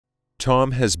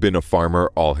Tom has been a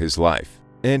farmer all his life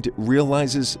and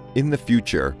realizes in the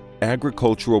future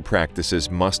agricultural practices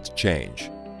must change.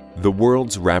 The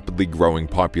world's rapidly growing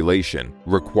population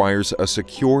requires a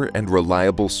secure and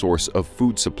reliable source of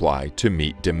food supply to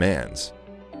meet demands.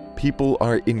 People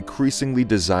are increasingly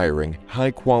desiring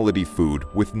high-quality food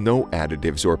with no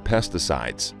additives or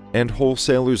pesticides, and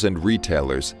wholesalers and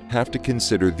retailers have to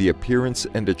consider the appearance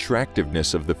and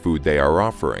attractiveness of the food they are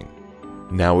offering.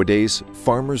 Nowadays,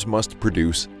 farmers must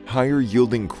produce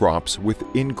higher-yielding crops with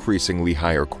increasingly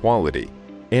higher quality,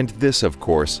 and this, of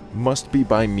course, must be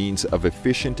by means of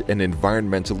efficient and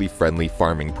environmentally friendly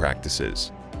farming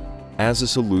practices. As a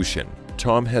solution,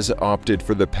 Tom has opted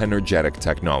for the Penergetic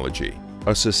technology,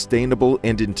 a sustainable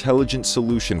and intelligent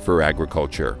solution for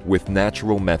agriculture with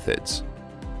natural methods.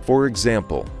 For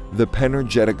example, the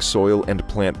Penergetic soil and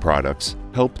plant products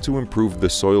help to improve the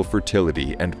soil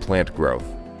fertility and plant growth.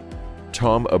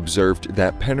 Tom observed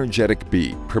that Penergetic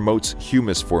B promotes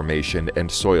humus formation and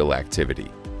soil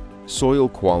activity. Soil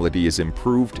quality is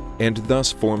improved and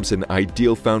thus forms an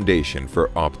ideal foundation for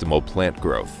optimal plant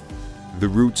growth. The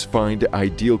roots find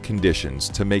ideal conditions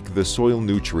to make the soil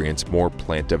nutrients more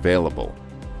plant available.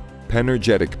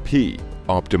 Penergetic P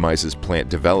optimizes plant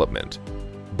development.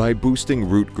 By boosting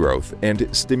root growth and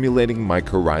stimulating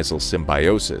mycorrhizal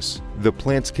symbiosis, the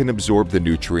plants can absorb the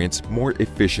nutrients more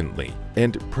efficiently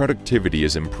and productivity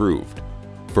is improved.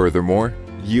 Furthermore,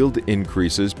 yield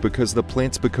increases because the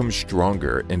plants become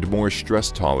stronger and more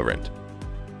stress-tolerant.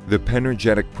 The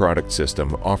Penergetic product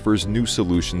system offers new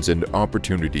solutions and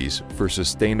opportunities for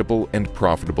sustainable and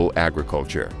profitable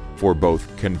agriculture for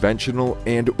both conventional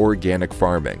and organic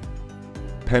farming.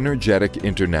 Penergetic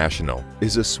International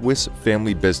is a Swiss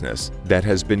family business that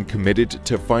has been committed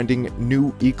to finding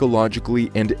new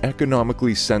ecologically and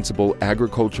economically sensible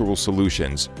agricultural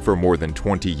solutions for more than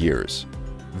 20 years.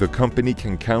 The company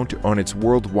can count on its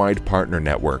worldwide partner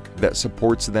network that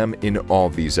supports them in all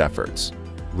these efforts.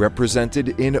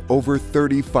 Represented in over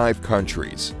 35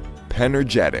 countries,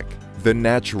 Penergetic, the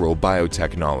natural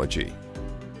biotechnology.